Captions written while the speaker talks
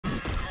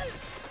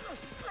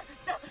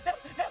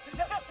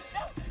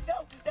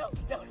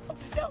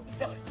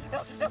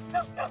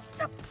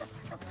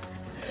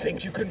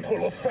think you can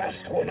pull a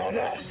fast one on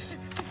us?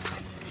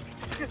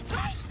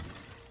 Right?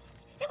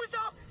 It was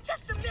all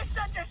just a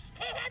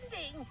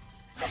misunderstanding.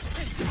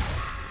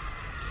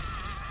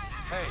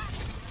 Hey.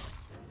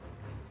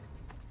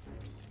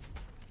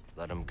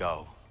 Let him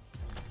go.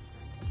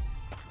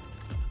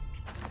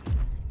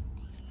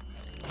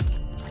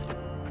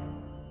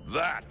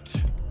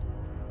 That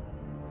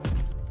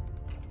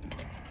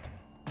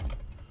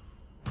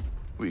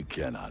we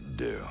cannot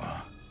do.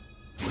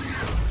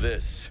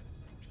 This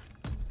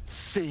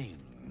thing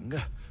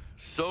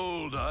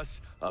sold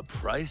us a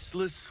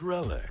priceless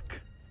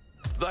relic.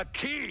 The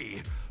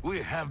key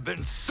we have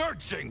been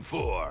searching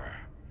for.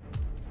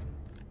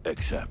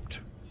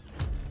 Except,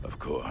 of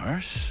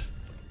course,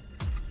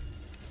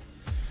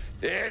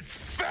 it's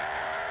fake!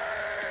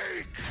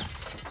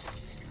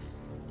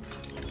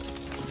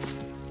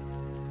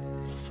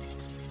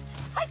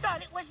 I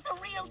thought it was the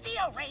real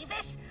deal,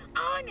 Rayvis.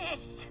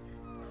 Honest.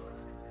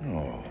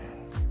 Oh.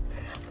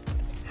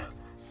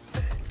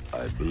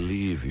 I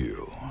believe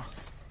you.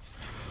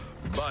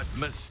 But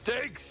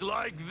mistakes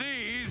like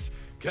these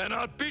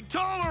cannot be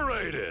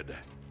tolerated.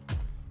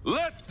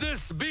 Let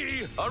this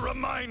be a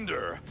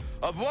reminder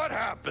of what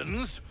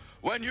happens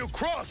when you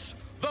cross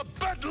the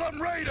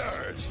Bedlam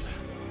Raiders.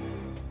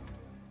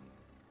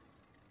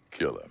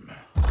 Kill him.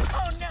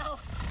 Oh, no!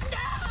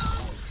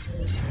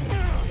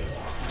 No!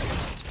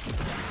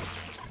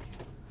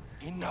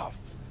 Enough.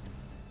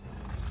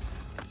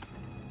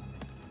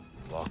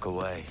 Walk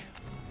away.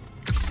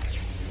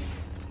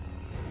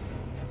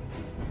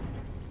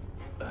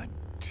 A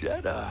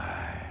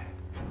Jedi.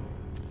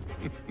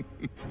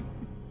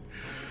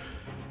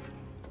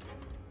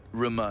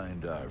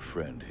 Remind our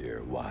friend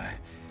here why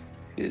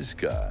his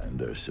kind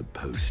are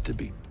supposed to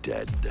be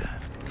dead.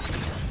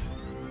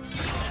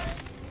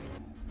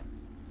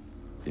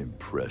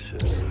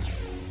 Impressive.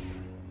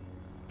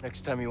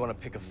 Next time you want to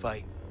pick a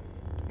fight,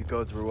 you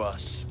go through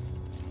us.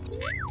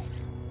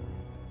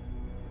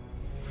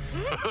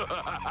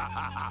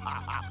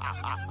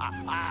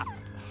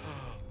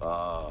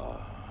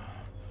 Ah,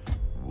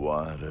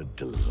 what a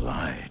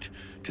delight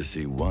to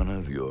see one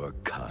of your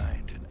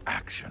kind in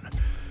action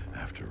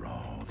after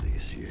all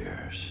these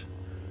years.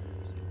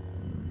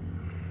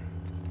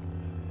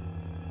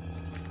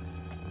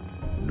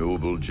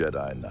 Noble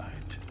Jedi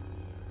Knight,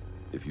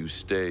 if you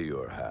stay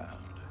your hand,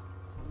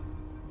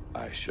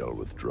 I shall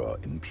withdraw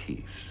in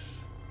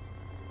peace.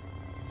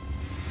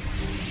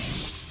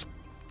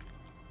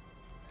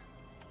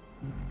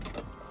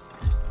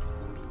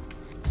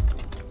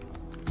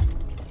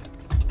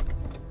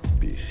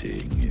 Be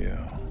seeing you.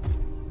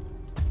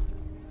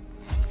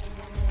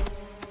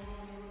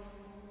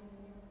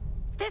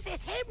 This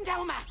is him,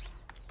 Doma.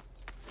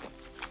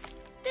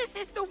 This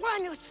is the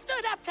one who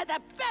stood up to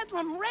the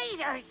Bedlam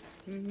Raiders.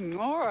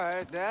 All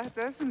right,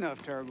 that's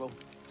enough, Turgle.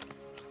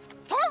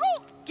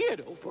 Turgle,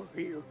 get over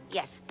here.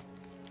 Yes.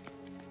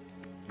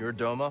 You're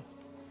Doma?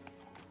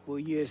 Well,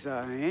 yes,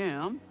 I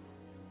am.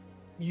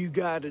 You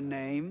got a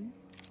name,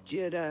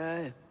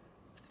 Jedi?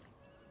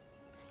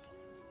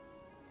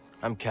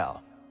 I'm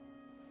Cal.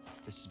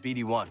 This is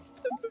BD-1.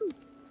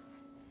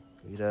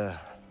 We'd,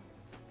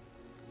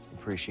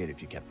 appreciate it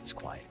if you kept this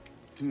quiet.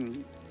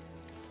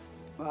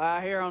 Well,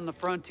 out here on the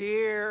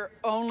frontier,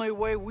 only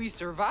way we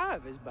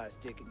survive is by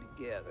sticking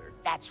together.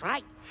 That's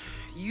right.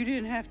 You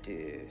didn't have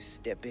to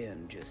step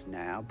in just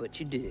now, but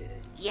you did.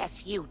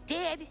 Yes, you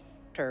did.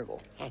 Turgle,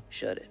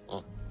 shut it.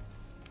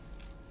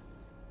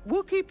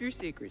 We'll keep your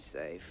secrets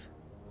safe.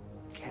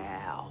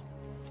 Cal,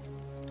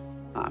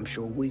 I'm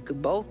sure we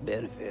could both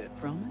benefit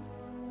from it.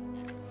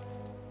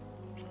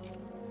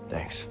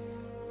 Thanks.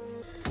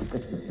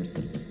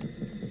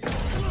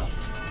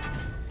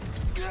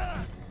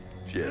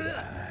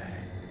 Jedi.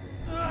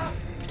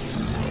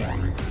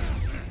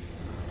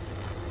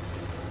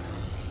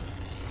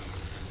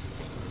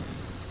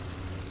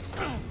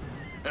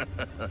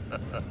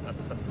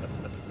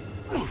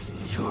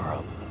 You're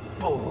a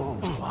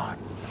bold one.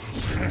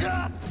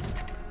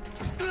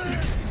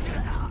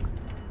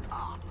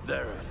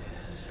 There it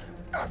is.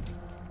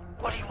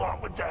 What do you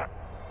want with that?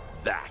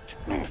 That's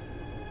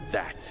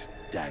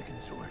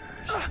Dagon's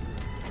orders.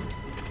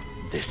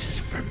 This is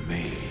for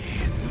me.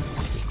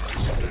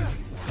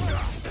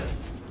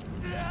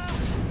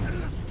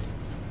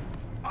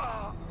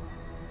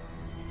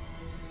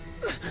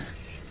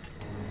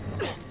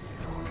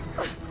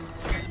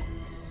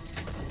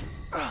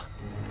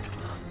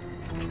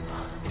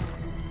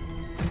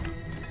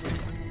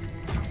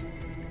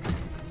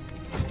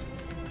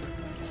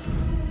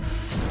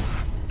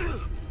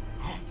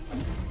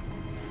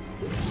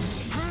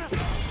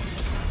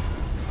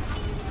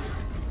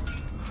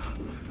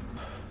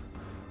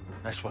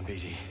 Nice one,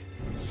 BD.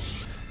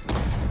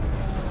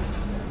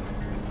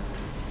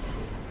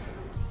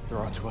 They're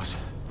on to us.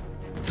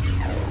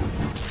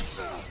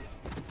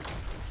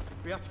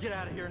 We have to get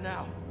out of here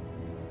now.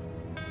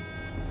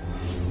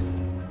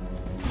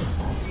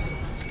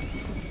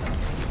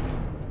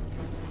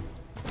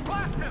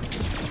 Blast him!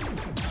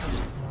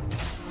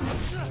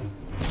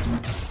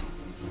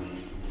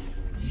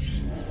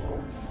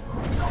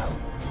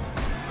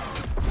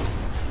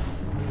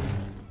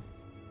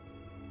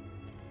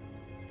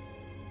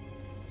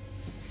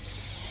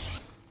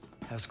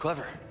 That was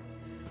clever.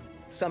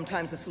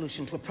 Sometimes the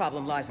solution to a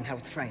problem lies in how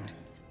it's framed.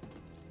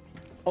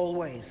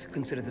 Always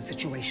consider the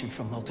situation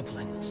from multiple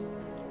angles.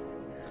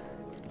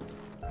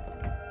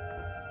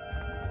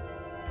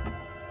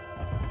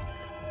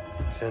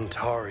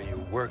 Centauri, your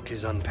work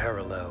is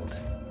unparalleled.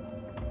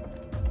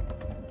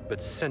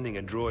 But sending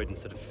a droid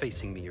instead of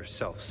facing me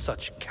yourself,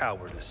 such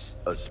cowardice.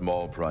 A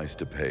small price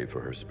to pay for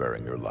her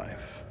sparing your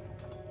life.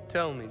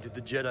 Tell me, did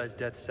the Jedi's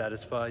death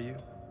satisfy you?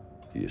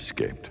 He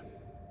escaped.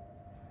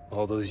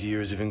 All those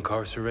years of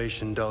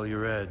incarceration dull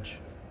your edge.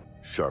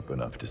 Sharp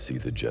enough to see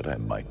the Jedi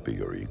might be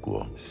your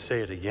equal. Say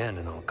it again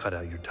and I'll cut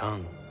out your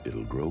tongue.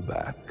 It'll grow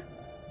back.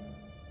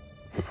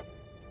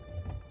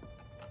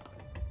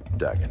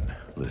 Dagan,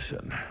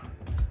 listen.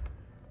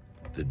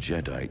 The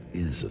Jedi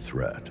is a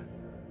threat.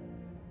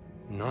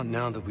 Not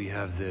now that we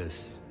have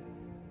this.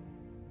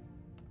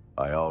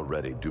 I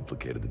already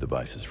duplicated the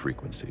device's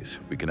frequencies.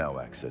 We can now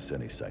access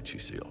any site she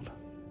sealed.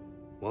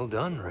 Well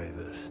done,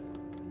 Rayvis.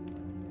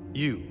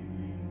 You,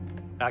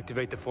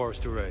 activate the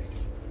forest array.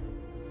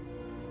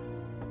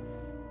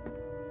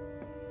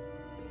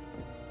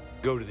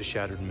 Go to the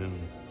Shattered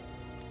Moon.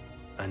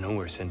 I know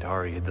where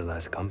Centauri hid the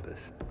last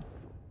compass.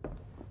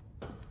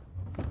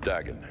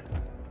 Dagan.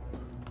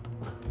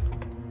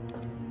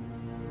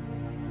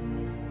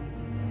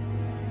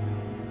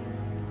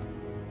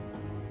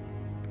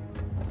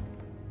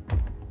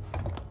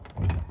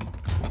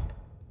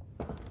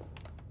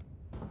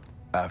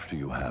 After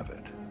you have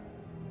it,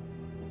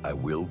 I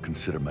will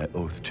consider my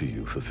oath to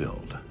you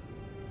fulfilled.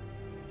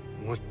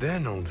 What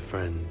then, old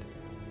friend?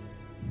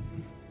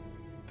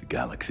 The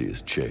galaxy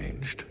has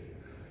changed.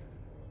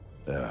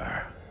 There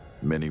are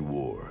many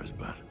wars,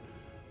 but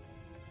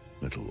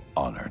little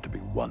honor to be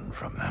won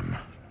from them.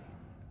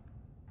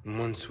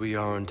 Once we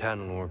are on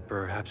Tanalorr,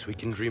 perhaps we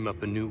can dream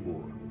up a new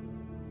war.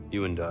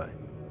 You and I.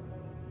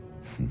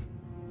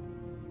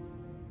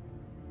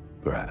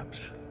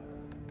 Perhaps.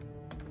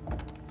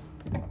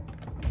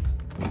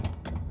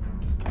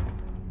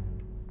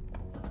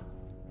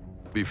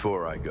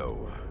 Before I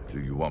go, do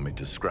you want me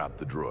to scrap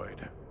the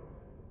droid?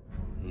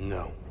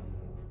 No.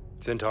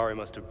 Centauri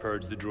must have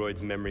purged the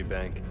droid's memory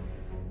bank.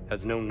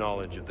 Has no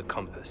knowledge of the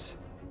compass.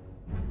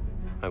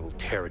 I will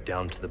tear it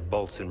down to the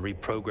bolts and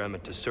reprogram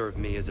it to serve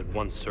me as it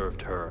once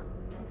served her.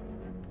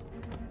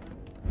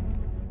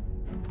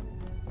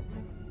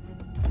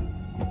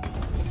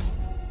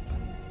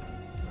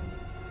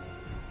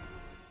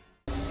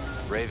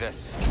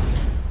 Rayvis.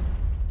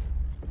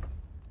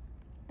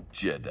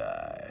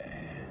 Jedi.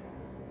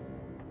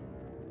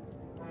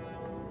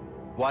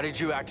 Why did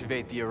you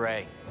activate the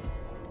array?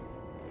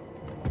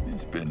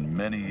 It's been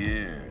many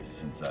years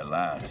since I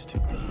last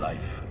took the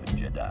life of a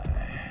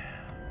Jedi.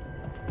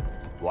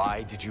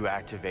 Why did you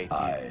activate the...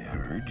 I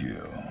heard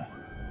you.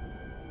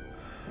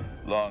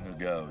 Long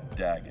ago,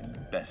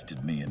 Dagan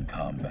bested me in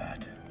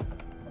combat.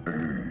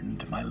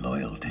 Earned my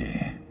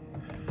loyalty.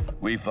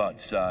 We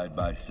fought side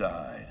by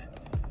side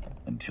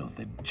until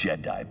the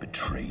Jedi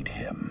betrayed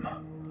him.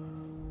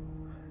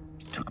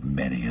 Took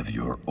many of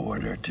your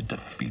order to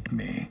defeat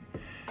me.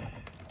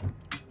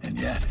 And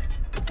yet,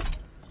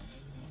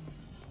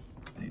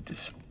 they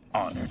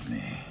dishonored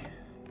me.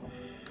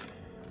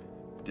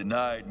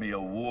 Denied me a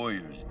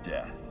warrior's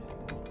death.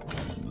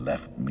 And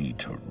left me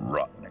to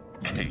rot in a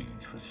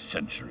cage for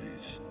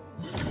centuries.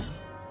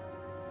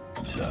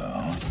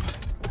 So,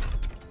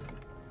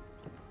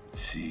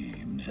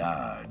 seems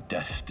our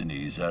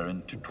destinies are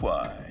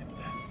intertwined.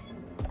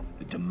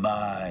 The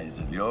demise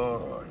of your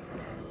order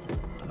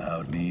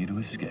allowed me to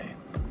escape.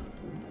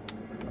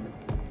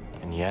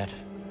 And yet,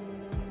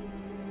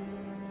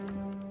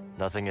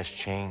 nothing has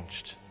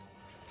changed.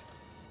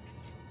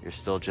 You're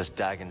still just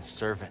Dagan's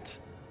servant.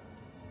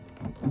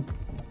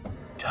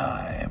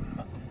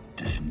 Time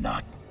does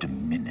not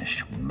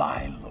diminish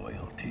my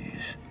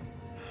loyalties.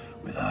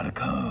 Without a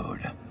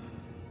code,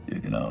 you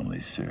can only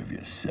serve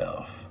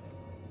yourself.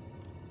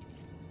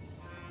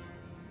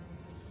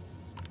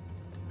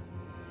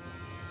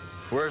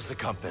 Where's the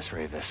compass,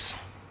 Rayvis?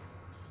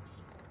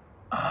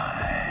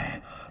 I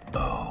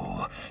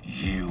owe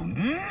you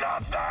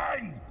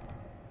nothing,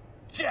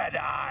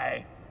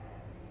 Jedi!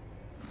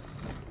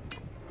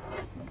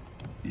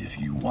 If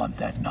you want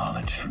that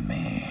knowledge from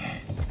me,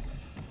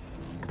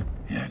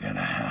 you're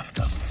gonna have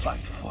to fight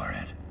for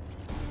it.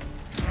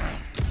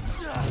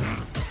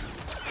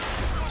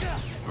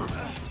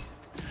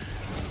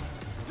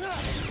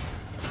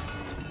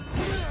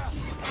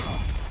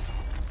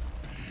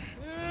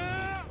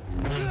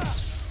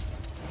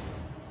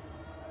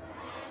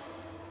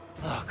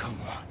 Oh, come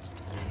on.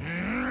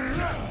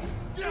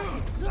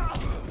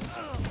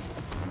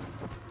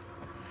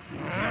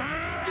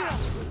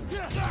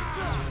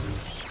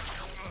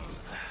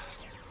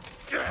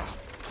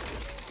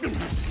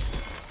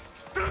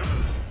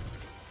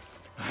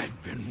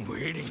 I've been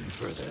waiting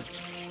for this.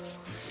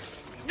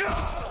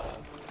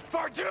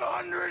 For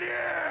 200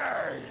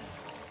 years!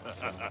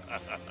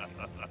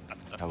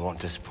 I won't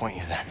disappoint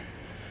you then.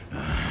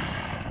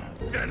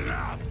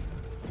 Enough!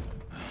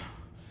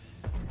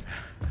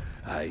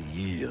 I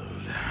yield.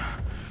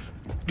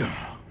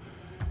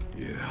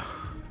 Yeah.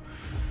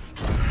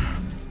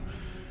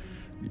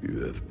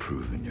 You have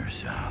proven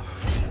yourself.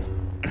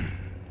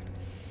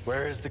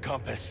 Where is the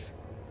compass?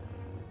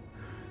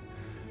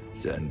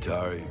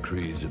 Centauri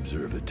Kree's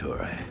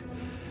observatory,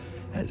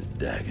 as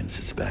Dagan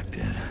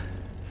suspected.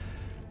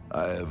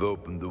 I have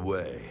opened the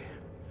way.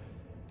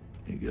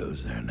 He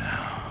goes there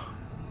now.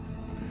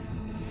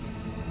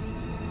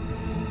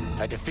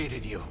 I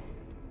defeated you.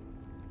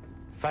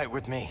 Fight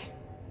with me.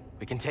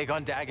 We can take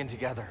on Dagan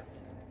together.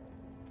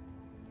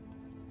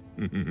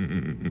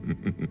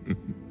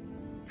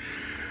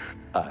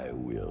 I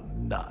will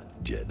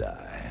not,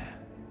 Jedi.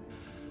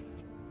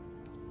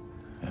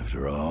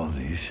 After all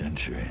these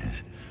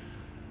centuries,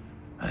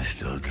 I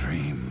still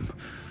dream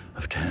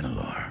of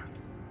Tanalorr.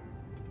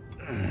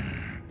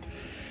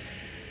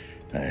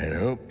 I had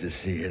hoped to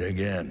see it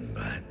again,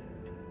 but...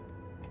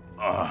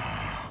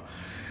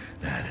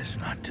 that is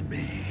not to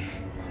be.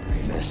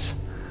 Rayvis.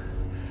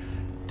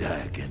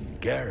 Dagan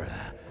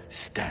Gera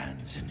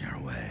stands in your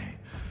way.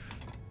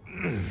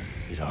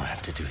 You don't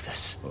have to do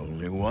this.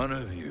 Only one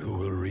of you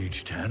will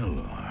reach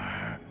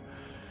Tanalorr.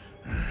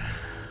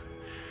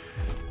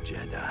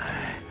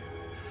 Jedi,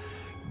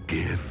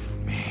 give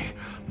me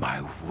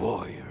my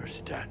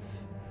warrior's death.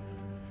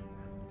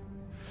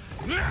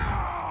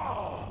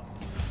 Now!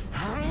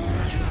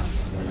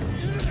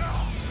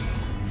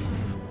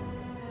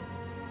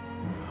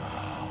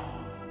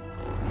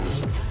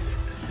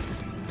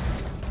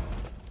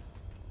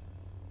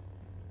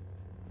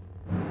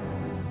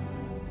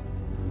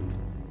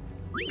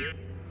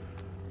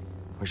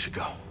 We should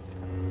go.